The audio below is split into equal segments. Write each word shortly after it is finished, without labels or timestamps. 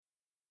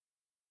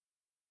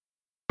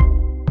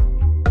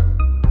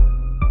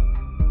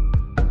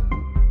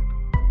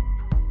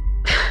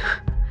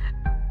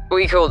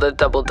We called her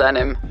double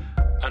denim.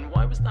 And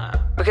why was that?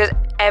 Because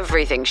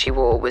everything she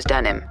wore was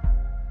denim.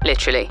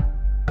 Literally.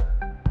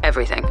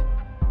 Everything.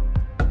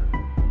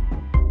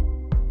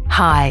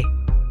 Hi,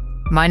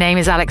 my name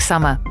is Alex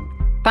Summer.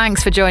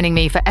 Thanks for joining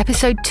me for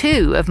episode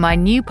 2 of my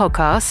new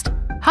podcast,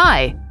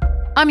 Hi,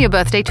 I'm Your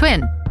Birthday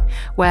Twin,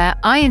 where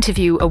I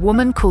interview a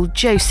woman called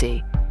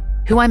Josie,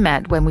 who I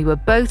met when we were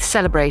both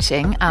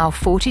celebrating our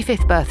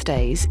 45th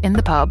birthdays in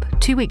the pub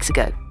 2 weeks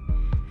ago.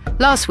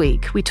 Last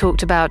week, we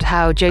talked about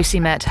how Josie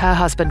met her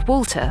husband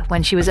Walter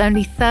when she was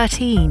only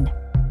 13,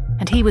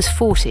 and he was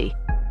 40.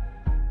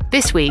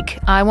 This week,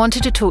 I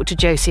wanted to talk to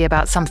Josie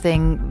about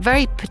something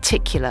very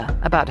particular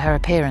about her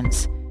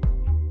appearance.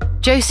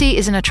 Josie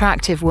is an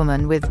attractive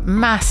woman with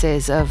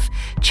masses of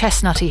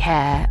chestnutty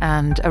hair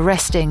and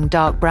arresting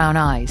dark brown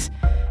eyes.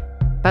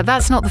 But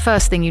that's not the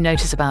first thing you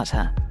notice about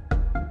her.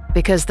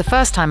 Because the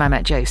first time I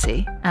met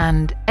Josie,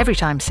 and every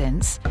time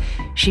since,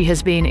 she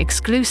has been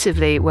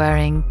exclusively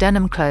wearing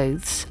denim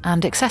clothes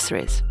and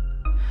accessories.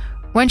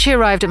 When she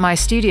arrived at my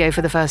studio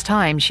for the first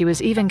time, she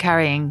was even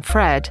carrying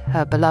Fred,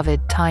 her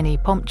beloved tiny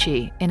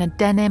Pomchi, in a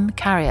denim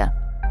carrier.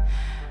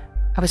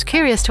 I was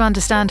curious to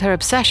understand her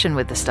obsession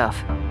with the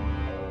stuff.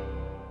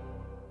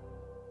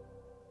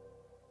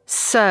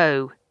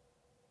 So,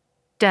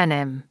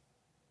 denim.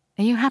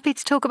 Are you happy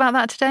to talk about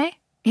that today?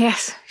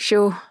 Yes,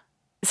 sure.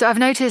 So I've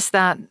noticed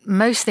that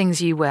most things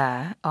you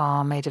wear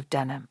are made of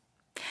denim,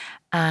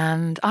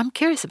 and I'm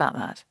curious about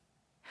that.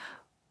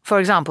 For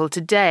example,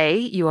 today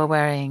you are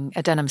wearing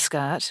a denim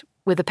skirt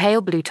with a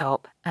pale blue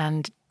top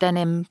and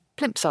denim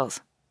plimsolls.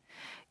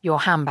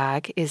 Your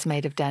handbag is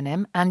made of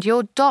denim, and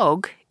your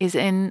dog is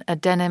in a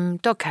denim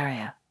dog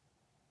carrier.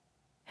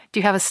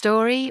 Do you have a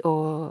story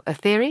or a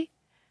theory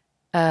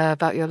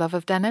about your love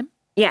of denim?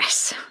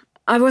 Yes.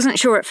 I wasn't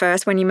sure at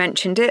first when you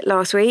mentioned it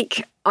last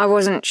week. I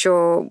wasn't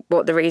sure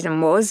what the reason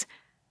was.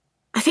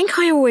 I think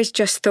I always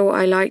just thought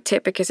I liked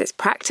it because it's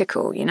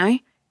practical, you know?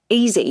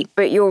 Easy.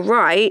 But you're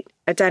right,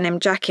 a denim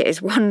jacket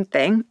is one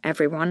thing.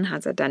 Everyone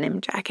has a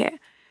denim jacket.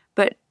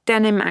 But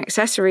denim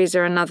accessories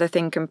are another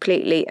thing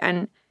completely.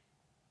 And,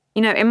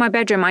 you know, in my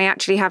bedroom I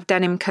actually have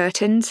denim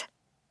curtains.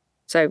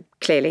 So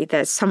clearly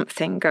there's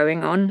something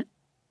going on.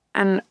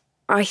 And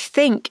I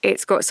think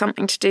it's got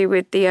something to do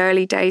with the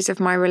early days of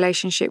my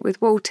relationship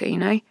with Walter, you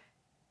know?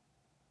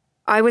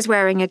 I was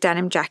wearing a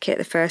denim jacket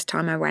the first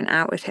time I went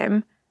out with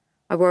him.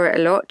 I wore it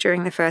a lot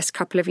during the first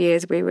couple of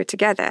years we were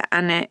together,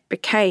 and it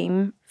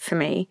became, for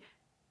me,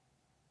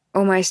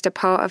 almost a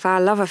part of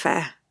our love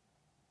affair.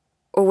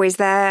 Always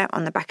there,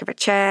 on the back of a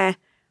chair,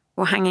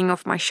 or hanging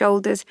off my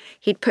shoulders.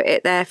 He'd put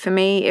it there for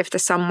me if the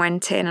sun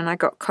went in and I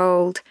got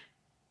cold.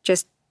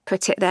 Just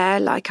put it there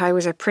like I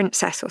was a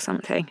princess or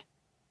something.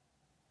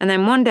 And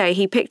then one day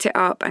he picked it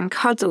up and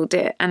cuddled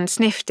it and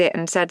sniffed it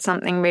and said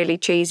something really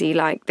cheesy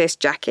like, "This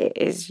jacket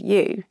is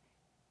you.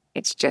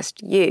 It's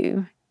just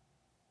you."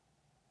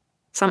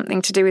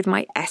 Something to do with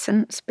my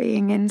essence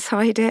being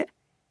inside it.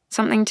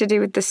 Something to do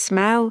with the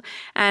smell.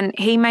 And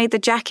he made the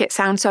jacket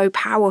sound so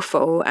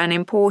powerful and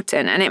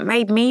important, and it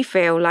made me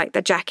feel like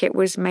the jacket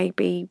was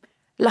maybe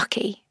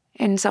lucky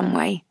in some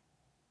way.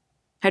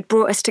 Had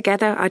brought us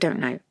together, I don't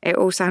know. It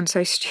all sounds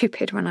so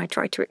stupid when I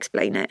try to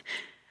explain it.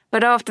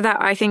 But after that,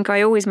 I think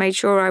I always made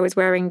sure I was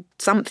wearing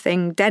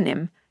something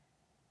denim,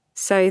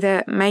 so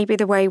that maybe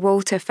the way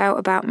Walter felt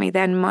about me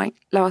then might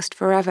last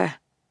forever.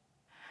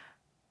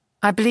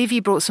 I believe you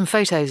brought some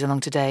photos along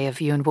today of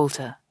you and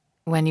Walter,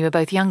 when you were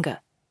both younger.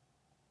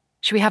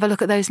 Should we have a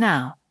look at those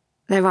now?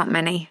 There aren't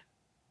many.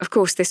 Of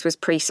course, this was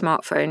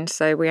pre-smartphone,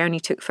 so we only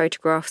took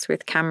photographs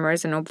with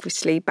cameras, and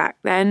obviously back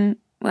then,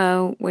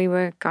 well, we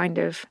were kind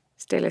of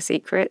still a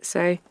secret,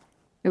 so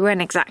we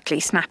weren't exactly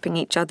snapping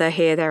each other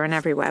here, there and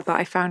everywhere, but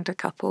I found a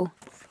couple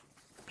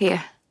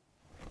here.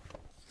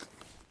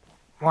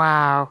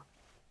 Wow.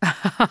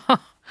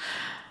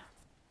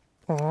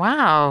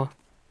 Wow.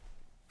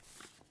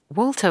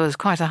 Walter was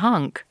quite a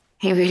hunk.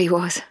 He really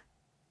was.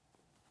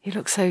 He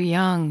looked so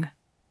young.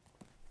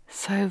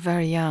 So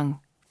very young.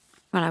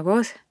 Well, I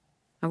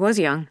was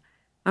young.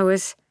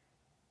 It's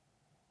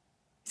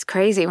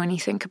crazy when you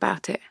think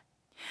about it.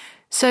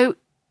 So,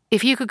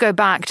 if you could go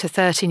back to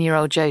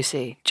 13-year-old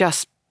Josie,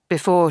 just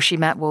before she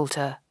met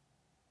Walter,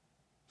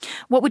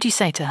 what would you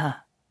say to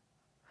her?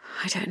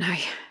 I don't know.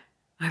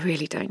 I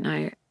really don't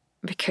know.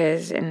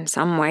 Because in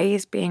some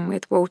ways, being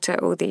with Walter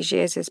all these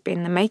years has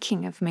been the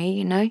making of me,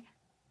 you know?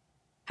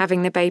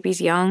 Having the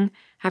babies young,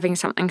 having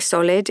something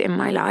solid in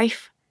my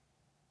life.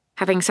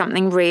 Having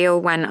something real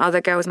when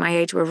other girls my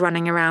age were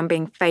running around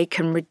being fake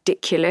and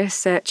ridiculous,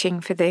 searching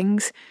for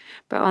things.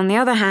 But on the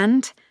other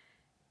hand,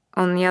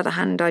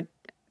 I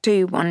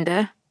do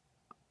wonder.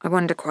 I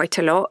wonder quite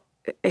a lot,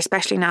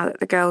 especially now that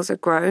the girls are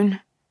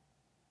grown.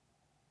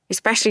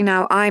 Especially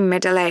now I'm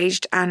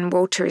middle-aged and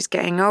Walter is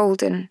getting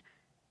old, and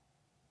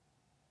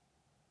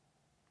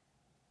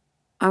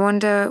I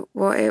wonder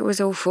what it was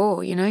all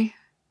for, you know?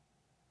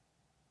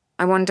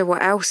 I wonder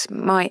what else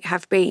might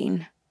have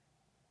been.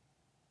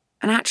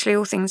 And actually,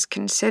 all things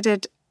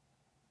considered,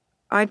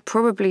 I'd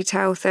probably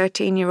tell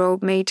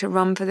 13-year-old me to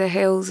run for the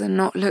hills and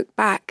not look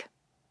back.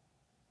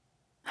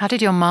 How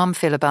did your mum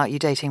feel about you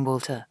dating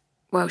Walter?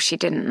 Well, she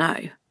didn't know.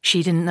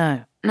 She didn't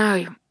know?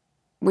 No,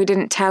 we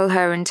didn't tell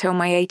her until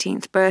my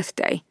 18th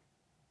birthday.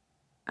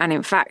 And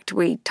in fact,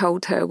 we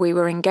told her we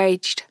were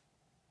engaged.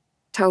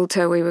 Told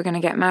her we were going to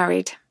get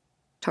married.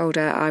 Told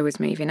her I was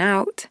moving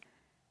out.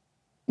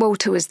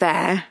 Walter was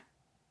there.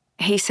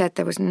 He said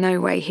there was no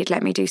way he'd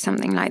let me do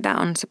something like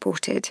that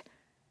unsupported.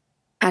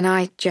 And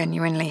I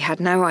genuinely had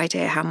no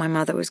idea how my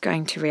mother was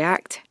going to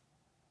react.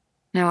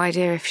 No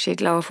idea if she'd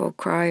laugh or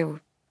cry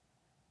or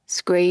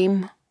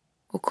scream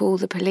or call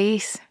the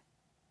police.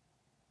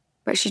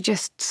 But she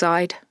just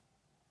sighed.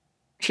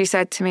 She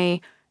said to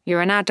me,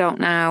 "You're an adult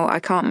now, I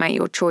can't make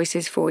your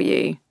choices for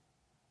you.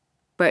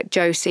 But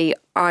Josie,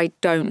 I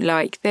don't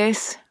like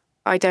this.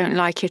 I don't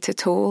like it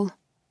at all."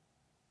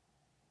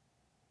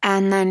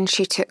 And then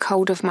she took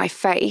hold of my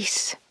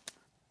face,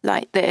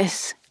 like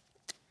this,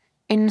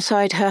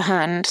 inside her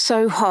hand,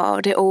 so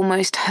hard it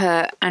almost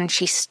hurt, and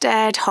she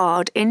stared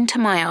hard into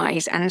my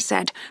eyes and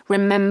said,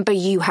 "Remember,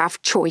 you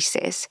have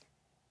choices."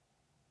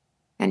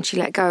 Then she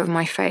let go of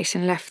my face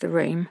and left the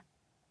room,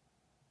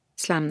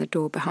 slammed the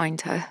door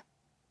behind her.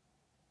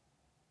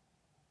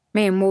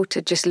 Me and Walter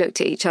just looked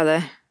at each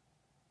other.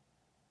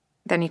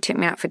 Then he took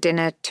me out for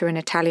dinner to an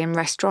Italian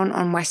restaurant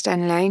on West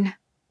End Lane,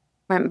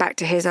 went back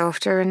to his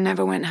after and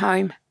never went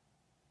home.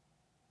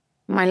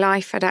 My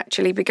life had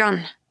actually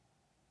begun.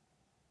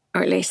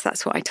 Or at least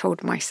that's what I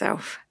told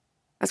myself.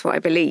 That's what I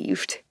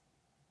believed.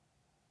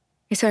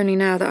 It's only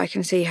now that I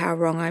can see how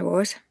wrong I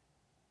was.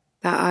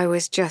 That I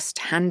was just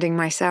handing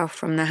myself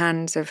from the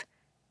hands of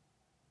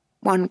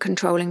one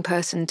controlling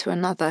person to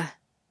another.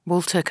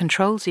 Walter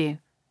controls you?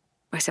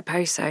 I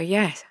suppose so,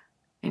 yes,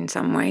 in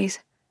some ways.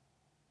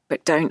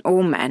 But don't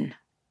all men?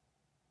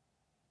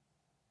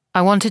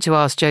 I wanted to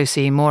ask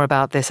Josie more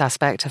about this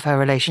aspect of her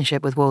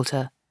relationship with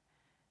Walter,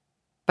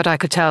 but I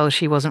could tell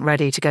she wasn't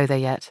ready to go there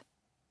yet.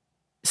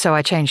 So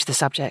I changed the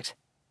subject.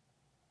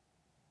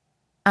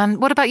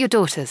 And what about your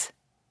daughters?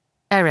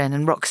 Erin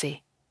and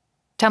Roxy.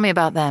 Tell me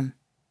about them.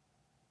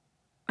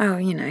 Oh,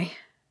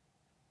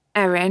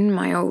 Erin,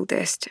 my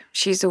oldest,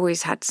 she's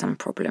always had some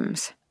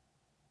problems.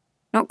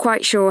 Not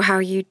quite sure how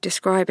you'd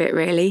describe it,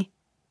 really.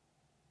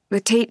 The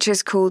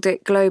teachers called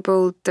it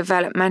global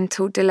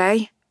developmental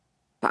delay,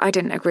 but I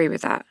didn't agree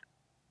with that.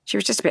 She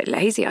was just a bit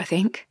lazy, I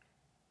think.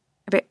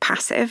 A bit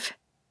passive.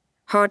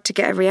 Hard to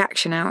get a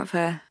reaction out of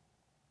her.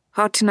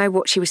 Hard to know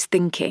what she was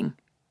thinking.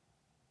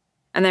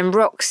 And then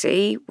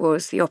Roxy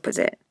was the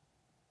opposite.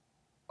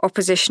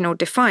 Oppositional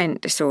defiant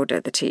disorder,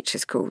 the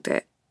teachers called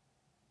it.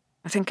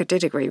 I think I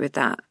did agree with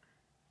that.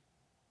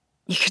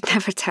 You could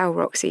never tell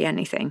Roxy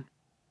anything.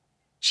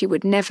 She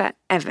would never,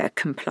 ever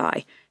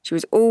comply. She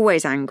was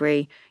always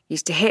angry,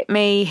 used to hit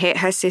me, hit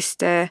her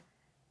sister.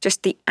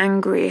 Just the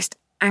angriest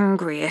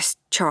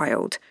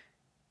child.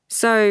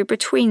 So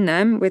between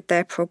them, with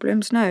their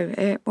problems, no,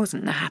 it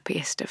wasn't the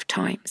happiest of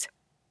times.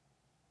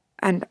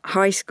 And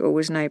high school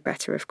was no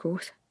better, of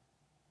course.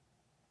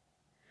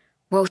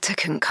 Walter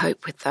couldn't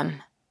cope with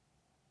them.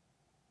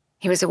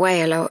 He was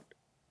away a lot.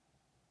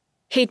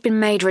 He'd been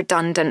made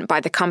redundant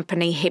by the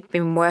company he'd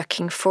been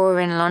working for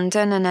in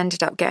London and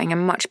ended up getting a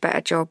much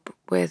better job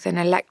with an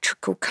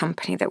electrical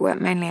company that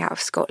worked mainly out of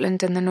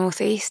Scotland and the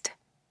northeast.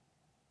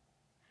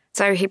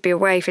 So he'd be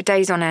away for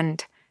days on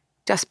end,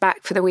 just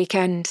back for the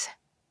weekends.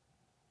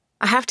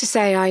 I have to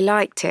say I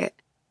liked it.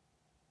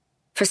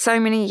 For so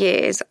many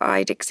years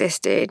I'd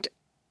existed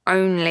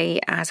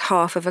only as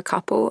half of a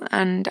couple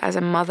and as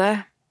a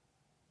mother.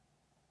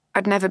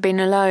 I'd never been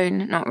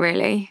alone, not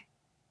really.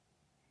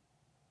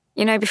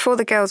 Before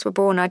the girls were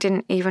born, I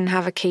didn't even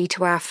have a key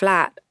to our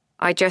flat.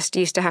 I just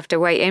used to have to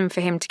wait in for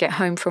him to get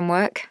home from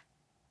work.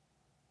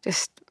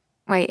 Just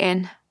wait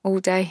in all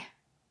day.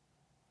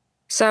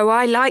 So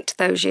I liked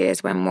those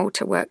years when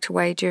Walter worked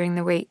away during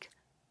the week,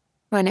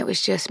 when it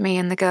was just me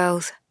and the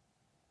girls.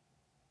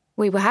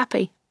 We were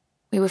happy.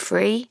 We were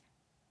free.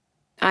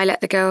 I let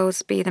the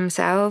girls be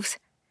themselves,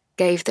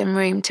 gave them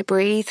room to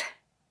breathe.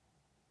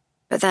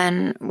 But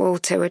then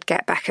Walter would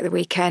get back at the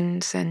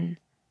weekends and,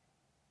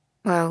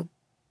 well,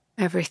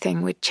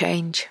 everything would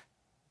change.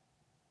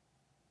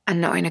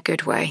 And not in a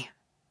good way.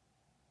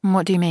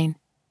 What do you mean?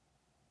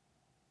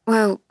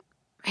 Well,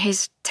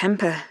 his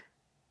temper,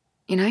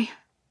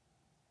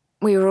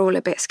 We were all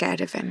a bit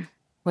scared of him.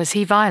 Was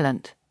he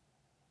violent?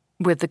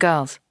 With the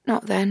girls?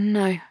 Not then,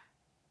 no.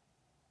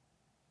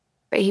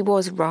 But he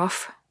was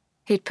rough.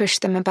 He'd push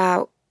them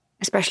about,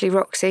 especially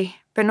Roxy,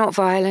 but not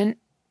violent.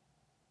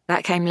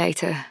 That came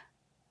later.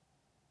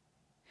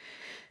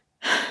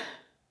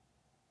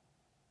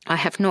 I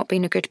have not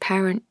been a good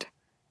parent.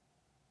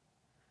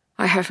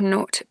 I have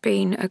not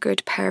been a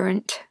good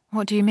parent.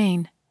 What do you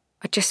mean?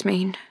 I just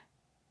mean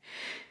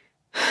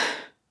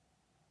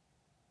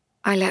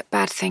I let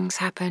bad things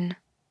happen.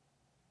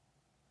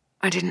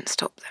 I didn't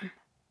stop them.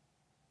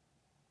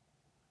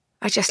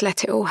 I just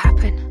let it all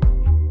happen.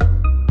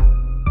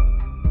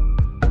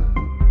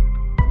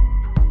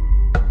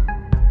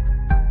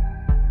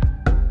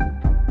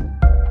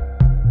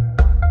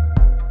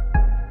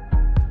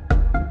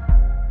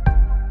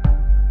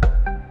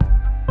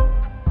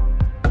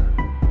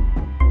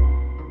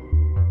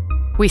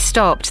 We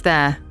stopped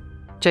there.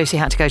 Josie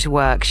had to go to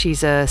work.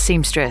 She's a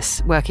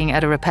seamstress working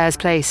at a repairs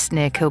place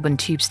near Kilburn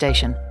Tube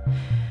Station.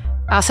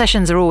 Our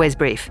sessions are always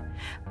brief,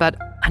 but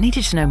I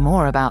needed to know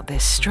more about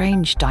this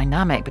strange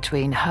dynamic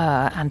between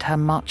her and her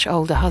much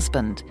older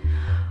husband.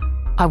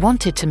 I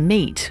wanted to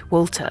meet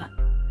Walter.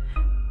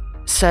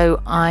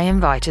 So I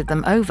invited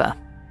them over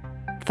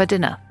for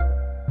dinner.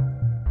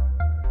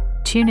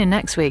 Tune in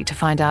next week to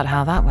find out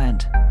how that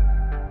went.